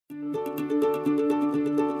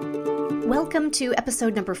Welcome to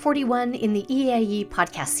episode number 41 in the EAE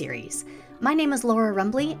podcast series. My name is Laura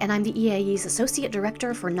Rumbly, and I'm the EAE's Associate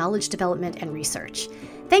Director for Knowledge Development and Research.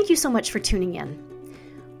 Thank you so much for tuning in.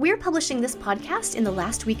 We're publishing this podcast in the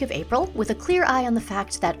last week of April with a clear eye on the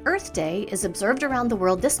fact that Earth Day is observed around the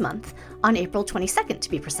world this month, on April 22nd to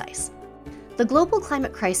be precise. The global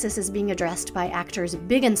climate crisis is being addressed by actors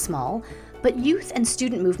big and small, but youth and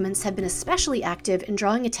student movements have been especially active in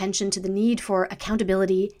drawing attention to the need for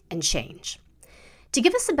accountability and change. To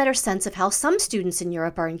give us a better sense of how some students in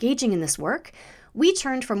Europe are engaging in this work, we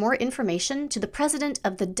turned for more information to the president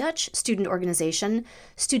of the Dutch student organization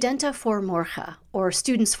Studenten voor Morgen, or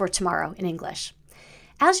Students for Tomorrow in English.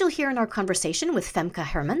 As you'll hear in our conversation with Femke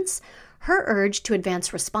Hermans, her urge to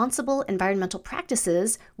advance responsible environmental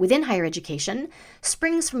practices within higher education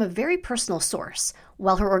springs from a very personal source,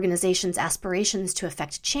 while her organization's aspirations to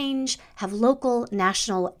affect change have local,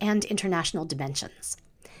 national, and international dimensions.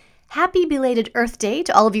 Happy belated Earth Day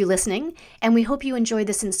to all of you listening, and we hope you enjoy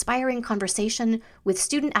this inspiring conversation with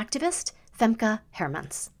student activist Femke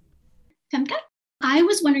Hermans. Femke, I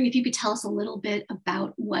was wondering if you could tell us a little bit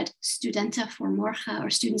about what Studenten voor Morgen,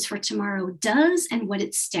 or Students for Tomorrow, does and what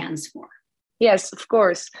it stands for. Yes, of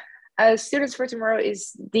course. Students for Tomorrow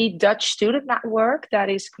is the Dutch student network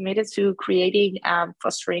that is committed to creating and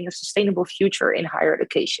fostering a sustainable future in higher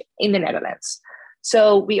education in the Netherlands.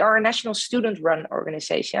 So we are a national student-run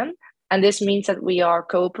organization, and this means that we are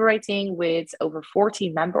cooperating with over 40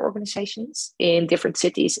 member organizations in different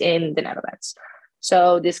cities in the Netherlands.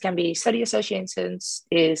 So this can be study associations,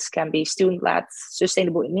 this can be student-led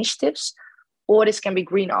sustainable initiatives, or this can be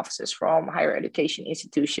green offices from higher education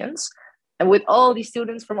institutions. And with all these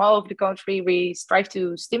students from all over the country, we strive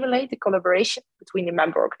to stimulate the collaboration between the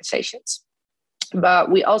member organizations.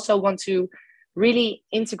 But we also want to really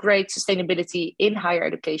integrate sustainability in higher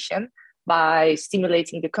education by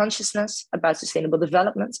stimulating the consciousness about sustainable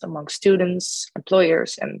development among students,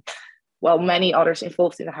 employers, and many others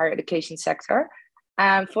involved in the higher education sector.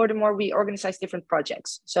 And furthermore, we organize different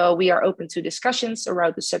projects. So we are open to discussions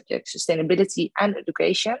around the subject sustainability and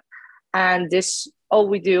education. And this all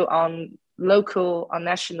we do on local, on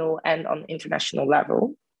national, and on international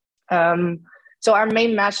level. So our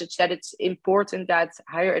main message that it's important that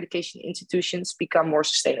higher education institutions become more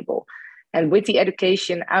sustainable. And with the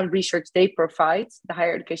education and research they provide, the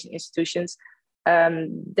higher education institutions,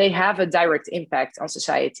 they have a direct impact on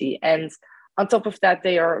society. And on top of that,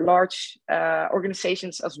 they are large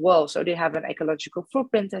organizations as well. So they have an ecological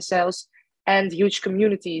footprint themselves and huge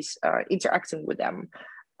communities interacting with them.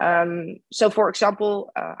 So for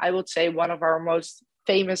example, I would say one of our most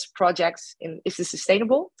famous projects is the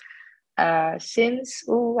Sustainable. Since,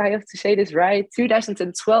 I have to say this right,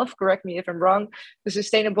 2012, correct me if I'm wrong, the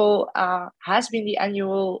Sustainable has been the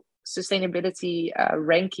annual sustainability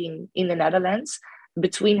ranking in the Netherlands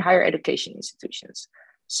between higher education institutions.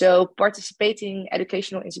 So participating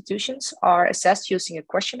educational institutions are assessed using a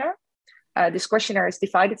questionnaire. This questionnaire is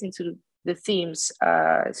divided into the themes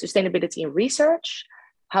sustainability in research,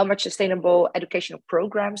 how much sustainable educational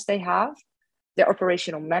programs they have, their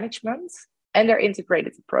operational management, and their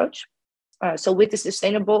integrated approach. So with the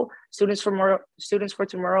Sustainable, Students for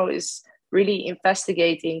Tomorrow is really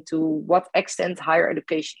investigating to what extent higher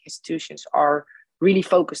education institutions are really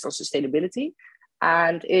focused on sustainability,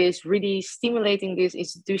 and is really stimulating these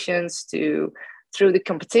institutions through the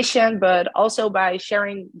competition, but also by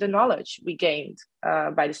sharing the knowledge we gained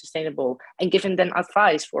by the Sustainable and giving them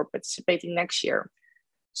advice for participating next year.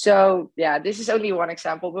 So yeah, this is only one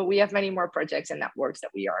example, but we have many more projects and networks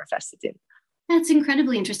that we are invested in. That's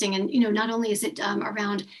incredibly interesting. And, not only is it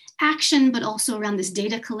around action, but also around this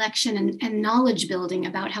data collection and knowledge building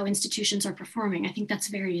about how institutions are performing. I think that's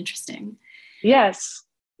very interesting. Yes.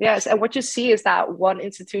 And what you see is that one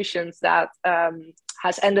institution that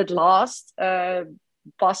has ended last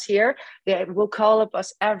past year, they will call up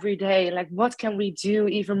us every day, like, what can we do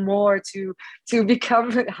even more to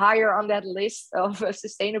become higher on that list of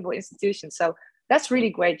sustainable institutions? So that's really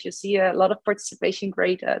great. You see a lot of participation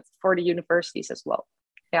great for the universities as well.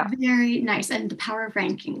 Yeah. Very nice. And the power of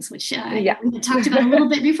rankings, which we talked about a little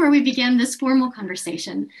bit before we began this formal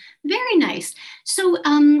conversation. Very nice. So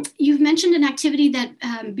you've mentioned an activity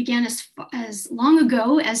that began as long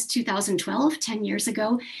ago as 2012, 10 years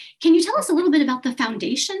ago. Can you tell us a little bit about the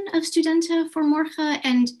foundation of Studenten voor Morgen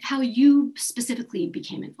and how you specifically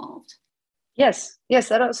became involved? Yes,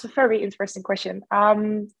 that was a very interesting question.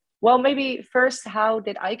 Well, maybe first, how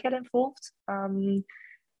did I get involved?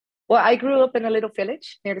 Well, I grew up in a little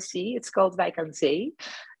village near the sea. It's called Wijk aan Zee.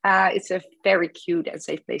 It's a very cute and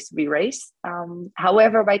safe place to be raised.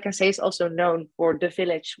 However, Wijk aan Zee is also known for the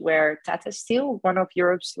village where Tata Steel, one of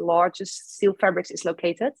Europe's largest steel fabrics, is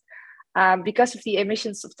located. Because of the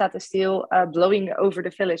emissions of Tata Steel blowing over the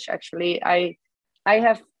village, actually, I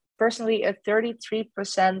have personally a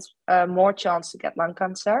 33% more chance to get lung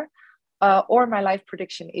cancer, or my life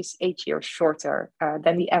prediction is 8 years shorter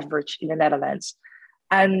than the average in the Netherlands.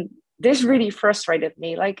 And this really frustrated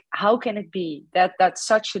me. Like, how can it be that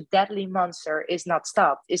such a deadly monster is not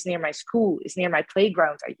stopped, is near my school, is near my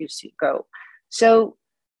playground I used to go? So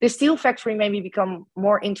the steel factory made me become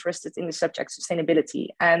more interested in the subject sustainability.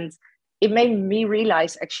 And it made me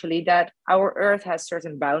realize actually that our earth has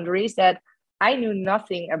certain boundaries that I knew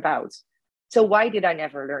nothing about. So why did I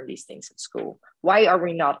never learn these things at school? Why are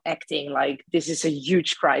we not acting like this is a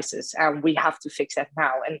huge crisis and we have to fix that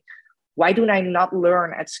now? And why do I not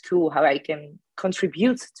learn at school how I can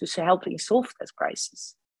contribute to helping solve that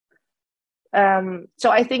crisis?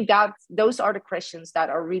 So I think that those are the questions that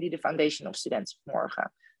are really the foundation of Studenten van Morgen,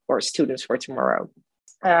 or Students for Tomorrow.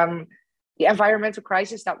 The environmental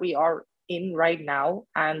crisis that we are in right now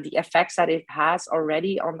and the effects that it has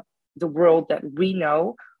already on the world that we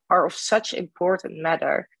know are of such important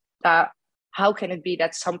matter that how can it be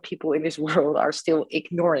that some people in this world are still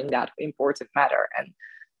ignoring that important matter? And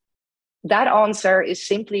that answer is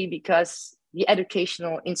simply because the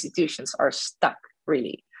educational institutions are stuck,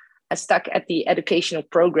 really, stuck at the educational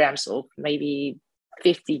programs of maybe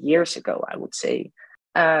 50 years ago, I would say.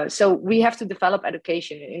 So we have to develop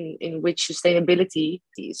education in which sustainability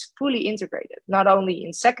is fully integrated, not only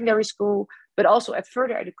in secondary school, but also at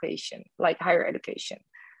further education, like higher education.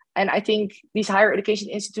 And I think these higher education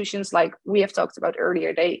institutions, like we have talked about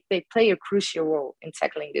earlier, they play a crucial role in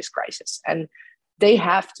tackling this crisis. And they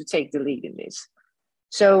have to take the lead in this.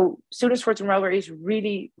 So Students for Tomorrow is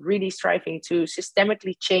really, really striving to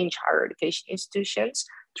systemically change higher education institutions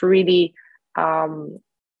to really,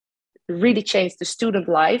 really change the student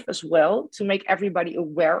life as well, to make everybody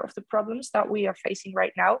aware of the problems that we are facing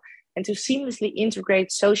right now, and to seamlessly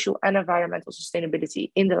integrate social and environmental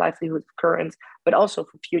sustainability in the livelihood of current, but also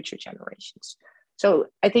for future generations. So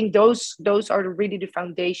I think those are really the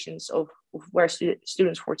foundations of where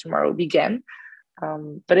Students for Tomorrow began.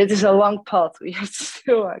 But it is a long path we have to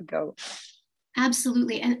still go.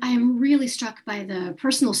 Absolutely. And I am really struck by the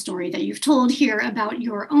personal story that you've told here about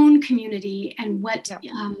your own community and what,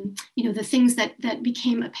 the things that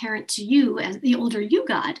became apparent to you as the older you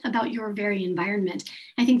got about your very environment.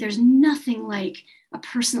 I think there's nothing like a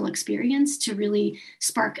personal experience to really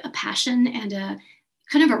spark a passion and a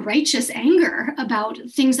kind of a righteous anger about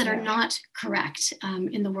things that are not correct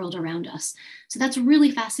in the world around us. So that's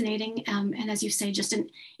really fascinating. And as you say, just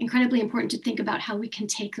incredibly important to think about how we can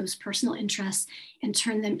take those personal interests and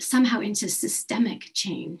turn them somehow into systemic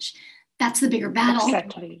change. That's the bigger battle,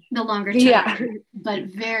 exactly. The longer term, but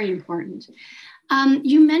very important.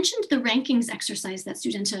 You mentioned the rankings exercise that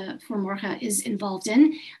Studenten voor Morgen is involved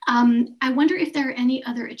in. I wonder if there are any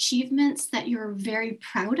other achievements that you're very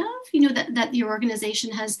proud of, that your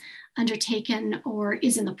organization has undertaken or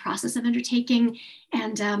is in the process of undertaking,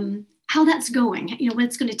 and how that's going, what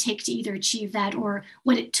it's going to take to either achieve that or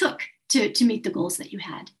what it took to meet the goals that you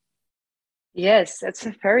had. Yes, that's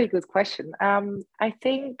a very good question. I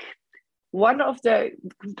think one of the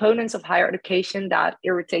components of higher education that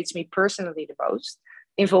irritates me personally the most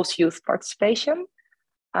involves youth participation.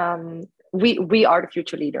 We are the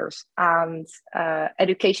future leaders, and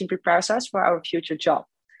education prepares us for our future job.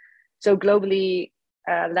 So globally,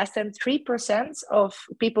 less than 3% of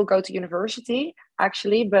people go to university,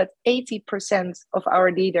 actually, but 80% of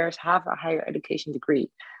our leaders have a higher education degree.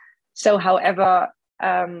 So, however,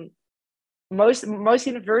 most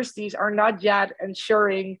universities are not yet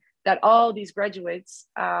ensuring that all these graduates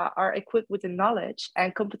are equipped with the knowledge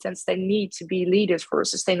and competence they need to be leaders for a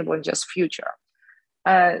sustainable and just future.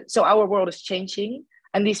 So our world is changing,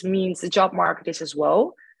 and this means the job market is as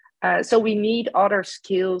well. So we need other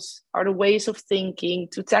skills, other ways of thinking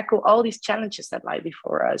to tackle all these challenges that lie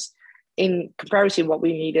before us in comparison to what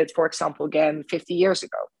we needed, for example, again, 50 years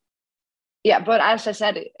ago. Yeah, but as I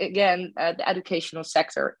said, again, the educational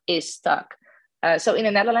sector is stuck. So in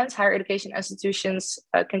the Netherlands, higher education institutions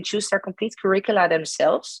can choose their complete curricula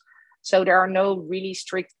themselves. So there are no really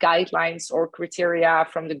strict guidelines or criteria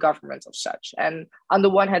from the government of such. And on the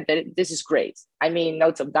one hand, this is great. I mean, no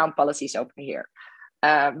top-down policies over here.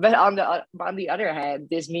 But on the other hand,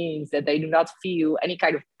 this means that they do not feel any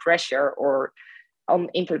kind of pressure or on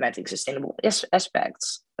implementing sustainable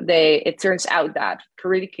aspects. It turns out that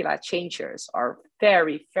curricula changes are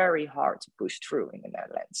very, very hard to push through in the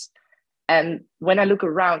Netherlands. And when I look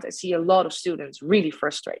around, I see a lot of students really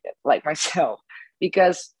frustrated, like myself,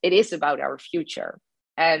 because it is about our future.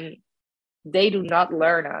 And they do not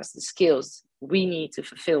learn us the skills we need to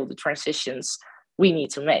fulfill the transitions we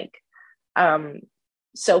need to make.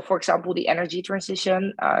 So, for example, the energy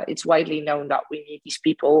transition, it's widely known that we need these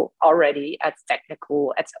people already at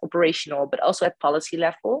technical, at operational, but also at policy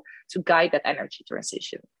level to guide that energy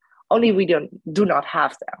transition. Only we do not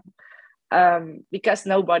have them because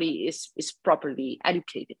nobody is properly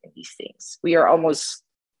educated in these things. We are almost,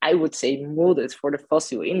 I would say, molded for the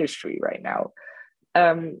fossil industry right now.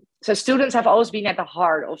 So students have always been at the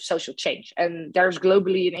heart of social change, and there's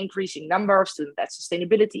globally an increasing number of student-led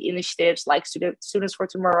sustainability initiatives like Students for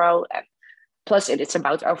Tomorrow, and plus it's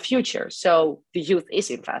about our future. So the youth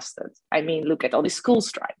is invested. I mean, look at all these school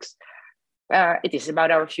strikes. It is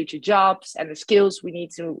about our future jobs and the skills we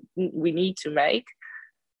need to make.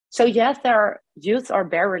 So yes, youth are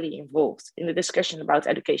barely involved in the discussion about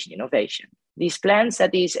education innovation. These plans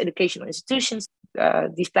that these educational institutions,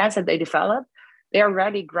 these plans that they develop, they are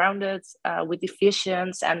really grounded with the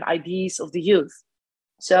visions and ideas of the youth.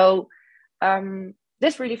 So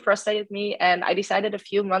this really frustrated me. And I decided a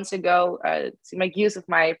few months ago to make use of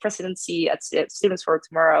my presidency at Students for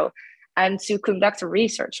Tomorrow and to conduct a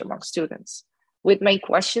research among students with main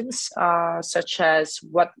questions such as,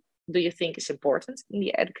 what do you think is important in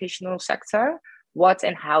the educational sector? What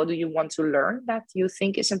and how do you want to learn that you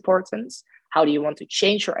think is important? How do you want to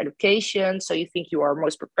change your education so you think you are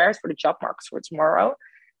most prepared for the job markets for tomorrow?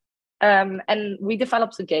 And we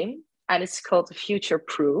developed a game, and it's called Future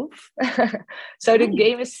Proof. So the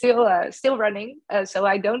game is still running. So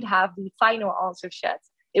I don't have the final answers yet.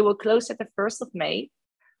 It will close at the 1st of May.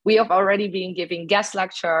 We have already been giving guest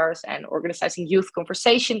lectures and organizing youth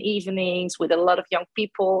conversation evenings with a lot of young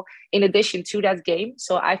people in addition to that game.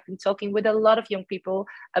 So I've been talking with a lot of young people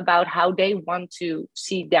about how they want to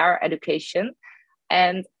see their education.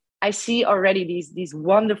 And I see already these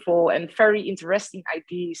wonderful and very interesting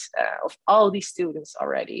ideas of all these students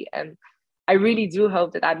already. And I really do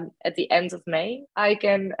hope that at the end of May, I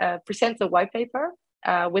can present the white paper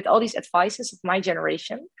with all these advices of my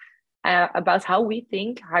generation about how we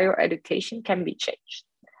think higher education can be changed,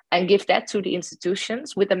 and give that to the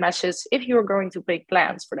institutions with the message: if you're going to make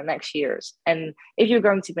plans for the next years, and if you're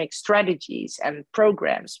going to make strategies and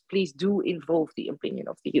programs, please do involve the opinion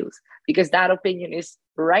of the youth, because that opinion is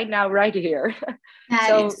right now, right here.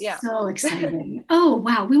 That is so exciting. Oh,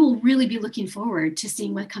 wow. We will really be looking forward to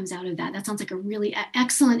seeing what comes out of that. That sounds like a really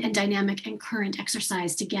excellent and dynamic and current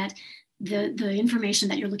exercise to get the information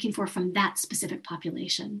that you're looking for from that specific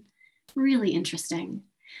population. Really interesting.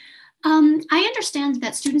 I understand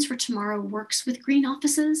that Students for Tomorrow works with green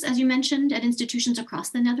offices, as you mentioned, at institutions across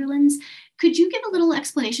the Netherlands. Could you give a little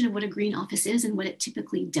explanation of what a green office is and what it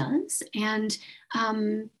typically does? And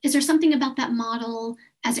is there something about that model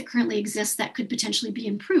as it currently exists that could potentially be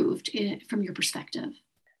improved from your perspective?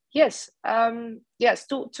 Yes.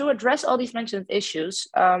 To address all these mentioned issues,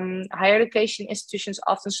 higher education institutions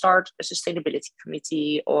often start a sustainability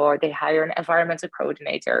committee, or they hire an environmental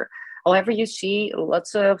coordinator. However, you see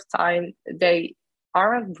lots of time they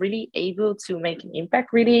aren't really able to make an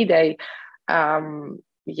impact. Really, they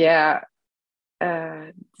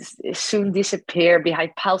soon disappear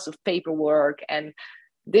behind piles of paperwork. And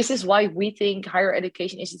this is why we think higher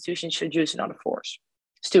education institutions should use another force: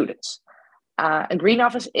 students. A green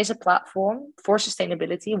office is a platform for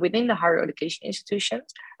sustainability within the higher education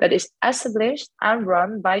institutions that is established and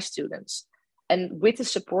run by students, and with the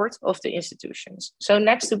support of the institutions. So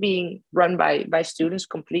next to being run by students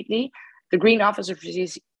completely, the Green Office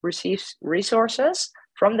receives resources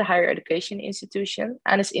from the higher education institution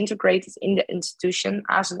and is integrated in the institution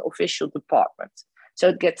as an official department. So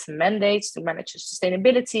it gets mandates to manage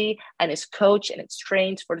sustainability and is coached and it's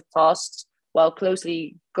trained for the tasks, while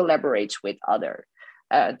closely collaborates with other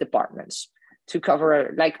departments to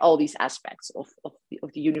cover like all these aspects of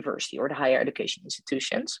the university or the higher education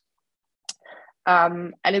institutions.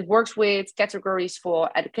 And it works with categories for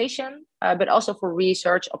education, but also for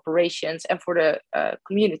research, operations, and for the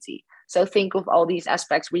community. So think of all these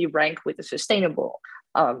aspects we rank with the sustainable.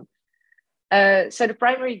 So the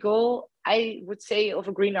primary goal, I would say, of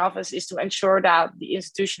a green office is to ensure that the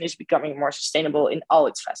institution is becoming more sustainable in all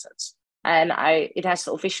its facets. And it has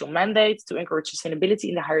the official mandate to encourage sustainability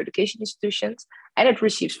in the higher education institutions, and it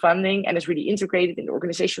receives funding and is really integrated in the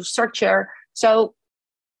organizational structure. So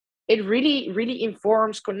it really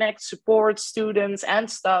informs, connects, supports students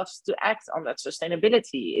and staff to act on that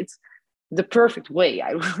sustainability. It's the perfect way,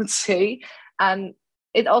 I would say. And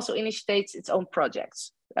it also initiates its own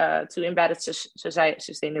projects. to embed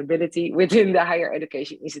sustainability within the higher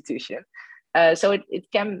education institution. So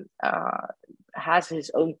it can has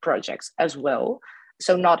its own projects as well.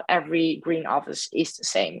 So not every green office is the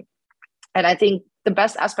same. And I think the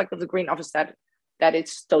best aspect of the green office that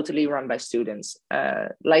it's totally run by students.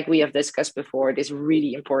 Like we have discussed before, it is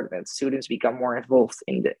really important that students become more involved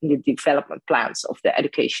in the development plans of the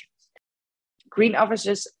education. Green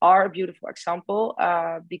offices are a beautiful example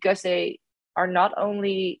because they are not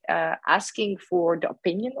only asking for the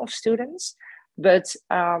opinion of students, but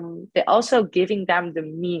they're also giving them the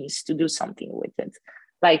means to do something with it,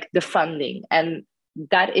 like the funding. And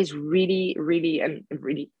that is really, really a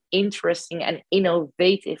really interesting and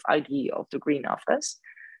innovative idea of the Green Office.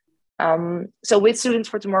 So with Students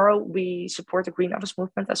for Tomorrow, we support the Green Office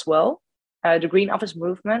movement as well. The Green Office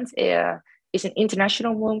movement is an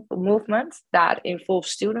international movement that involves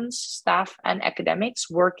students, staff, and academics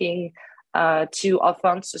working to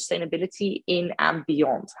advance sustainability in and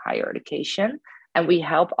beyond higher education. And we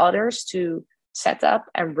help others to set up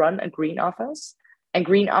and run a green office. And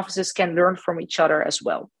green offices can learn from each other as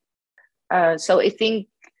well. So I think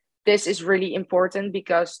this is really important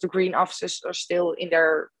because the green offices are still in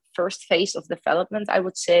their first phase of development, I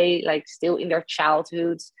would say, like still in their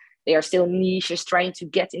childhood. They are still niches trying to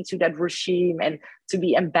get into that regime and to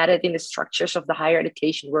be embedded in the structures of the higher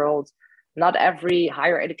education world. Not every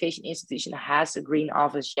higher education institution has a green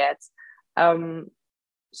office yet.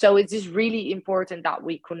 So it is really important that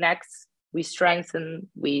we connect, we strengthen,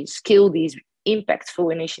 we scale these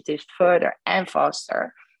impactful initiatives further and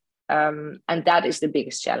faster. And that is the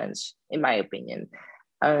biggest challenge, in my opinion.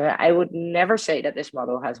 I would never say that this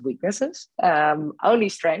model has weaknesses, only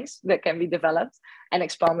strengths that can be developed and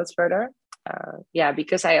expanded further.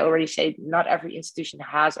 Because I already said not every institution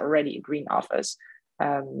has already a green office.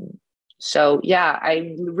 I'm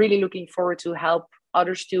really looking forward to help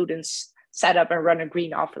other students set up and run a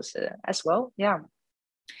green office as well. Yeah.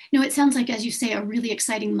 No, it sounds like, as you say, a really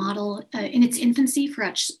exciting model in its infancy for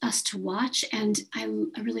us to watch. And I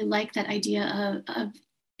really like that idea of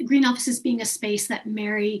green offices being a space that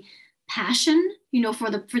marry passion, for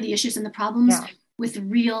the issues and the problems with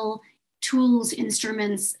real tools,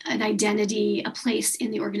 instruments, an identity, a place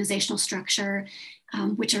in the organizational structure,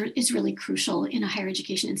 which is really crucial in a higher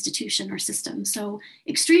education institution or system. So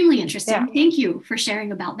extremely interesting. Yeah. Thank you for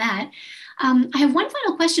sharing about that. I have one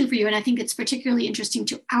final question for you, and I think it's particularly interesting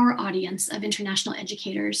to our audience of international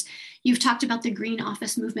educators. You've talked about the Green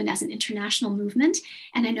Office movement as an international movement,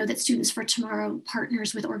 and I know that Students for Tomorrow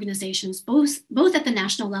partners with organizations both at the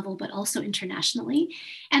national level, but also internationally.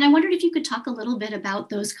 And I wondered if you could talk a little bit about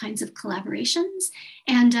those kinds of collaborations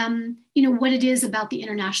and what it is about the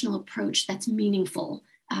international approach that's meaningful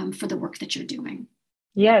for the work that you're doing.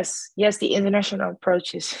 Yes, the international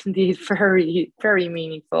approach is indeed very, very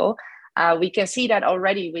meaningful. We can see that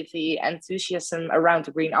already with the enthusiasm around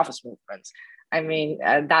the Green Office movement. I mean,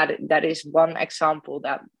 that is one example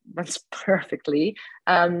that runs perfectly.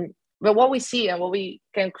 But what we see and what we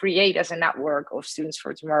can create as a network of Students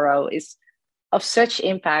for Tomorrow is of such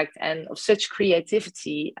impact and of such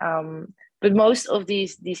creativity. But most of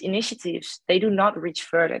these initiatives, they do not reach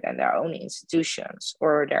further than their own institutions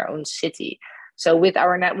or their own city. So with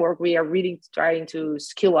our network, we are really trying to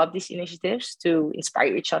scale up these initiatives to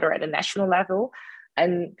inspire each other at a national level.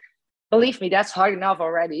 And believe me, that's hard enough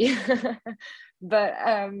already. But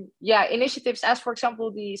initiatives as, for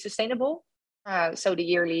example, the Sustainable, so the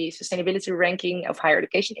yearly sustainability ranking of higher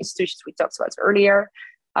education institutions we talked about earlier,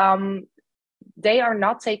 they are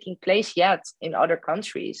not taking place yet in other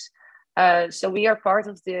countries. So we are part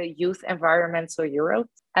of the Youth Environmental Europe,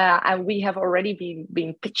 and we have already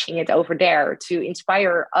been pitching it over there to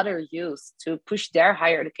inspire other youth to push their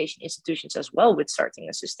higher education institutions as well with starting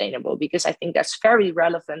a sustainable, because I think that's very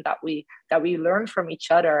relevant that we learn from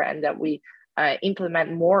each other and that we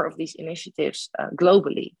implement more of these initiatives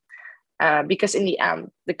globally. Because in the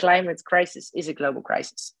end, the climate crisis is a global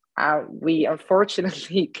crisis. We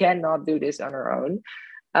unfortunately cannot do this on our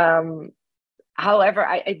own. However,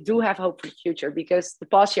 I do have hope for the future, because the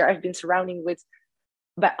past year I've been surrounding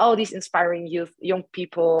by all these inspiring young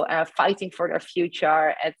people fighting for their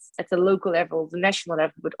future at the local level, the national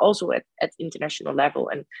level, but also at international level.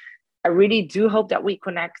 And I really do hope that we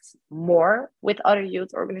connect more with other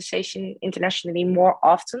youth organizations internationally more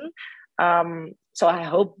often. So I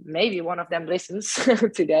hope maybe one of them listens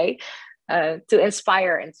today to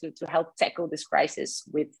inspire and to help tackle this crisis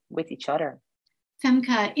with each other.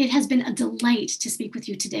 Femke, it has been a delight to speak with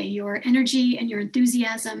you today. Your energy and your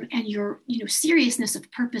enthusiasm and your seriousness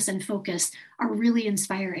of purpose and focus are really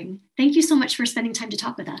inspiring. Thank you so much for spending time to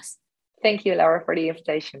talk with us. Thank you, Laura, for the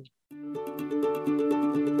invitation.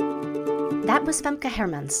 That was Femke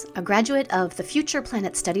Hermans, a graduate of the Future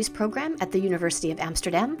Planet Studies program at the University of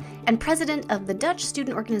Amsterdam and president of the Dutch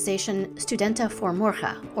student organization Studenten voor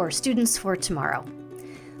Morgen, or Students for Tomorrow.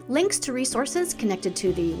 Links to resources connected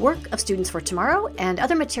to the work of Students for Tomorrow and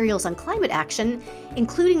other materials on climate action,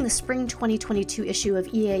 including the spring 2022 issue of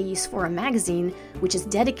EAE's Forum magazine, which is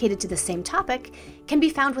dedicated to the same topic, can be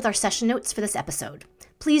found with our session notes for this episode.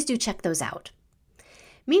 Please do check those out.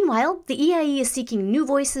 Meanwhile, the EAE is seeking new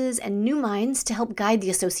voices and new minds to help guide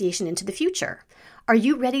the association into the future. Are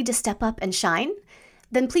you ready to step up and shine?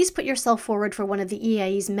 Then please put yourself forward for one of the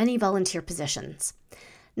EAE's many volunteer positions.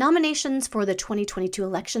 Nominations for the 2022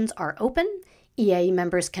 elections are open. EAE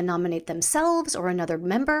members can nominate themselves or another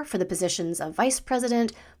member for the positions of vice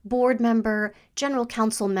president, board member, general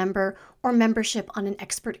council member, or membership on an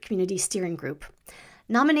expert community steering group.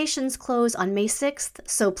 Nominations close on May 6th,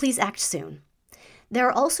 so please act soon. There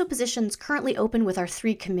are also positions currently open with our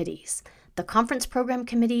 3 committees: the Conference Program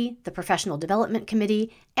Committee, the Professional Development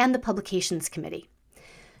Committee, and the Publications Committee.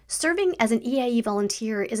 Serving as an EAE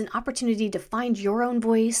volunteer is an opportunity to find your own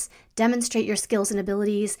voice, demonstrate your skills and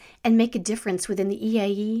abilities, and make a difference within the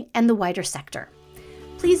EAE and the wider sector.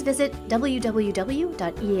 Please visit www.eae.org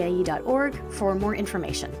for more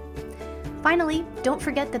information. Finally, don't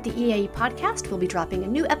forget that the EAE podcast will be dropping a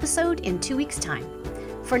new episode in 2 weeks' time.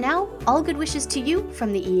 For now, all good wishes to you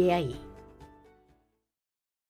from the EAE.